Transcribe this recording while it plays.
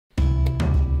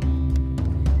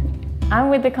I'm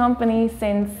with the company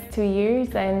since 2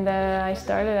 years, and I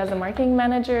started as a marketing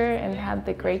manager and had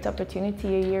the great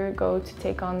opportunity a year ago to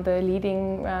take on the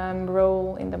leading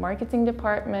role in the marketing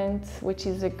department, which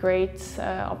is a great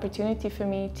opportunity for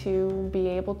me to be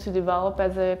able to develop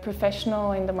as a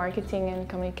professional in the marketing and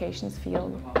communications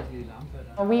field.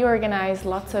 We organize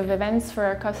lots of events for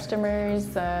our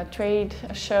customers, trade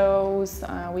shows.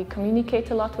 We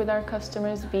communicate a lot with our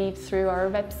customers, be it through our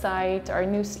website, our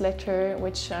newsletter,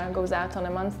 which goes out on a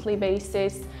monthly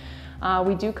basis.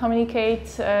 We do communicate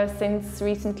since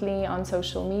recently on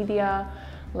social media,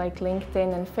 like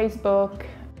LinkedIn and Facebook.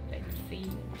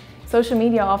 Social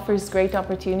media offers great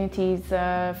opportunities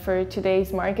for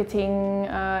today's marketing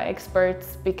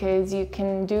experts, because you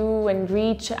can do and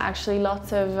reach actually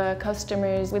lots of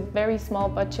customers with very small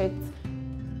budgets.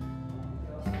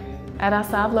 At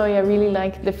ASSA ABLOY, I really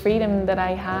like the freedom that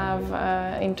I have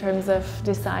in terms of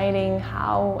deciding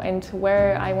how and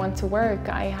where I want to work.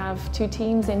 I have 2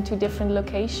 teams in 2 different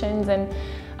locations, and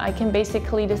I can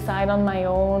basically decide on my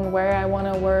own where I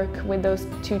want to work with those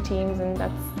 2 teams, and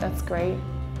that's great.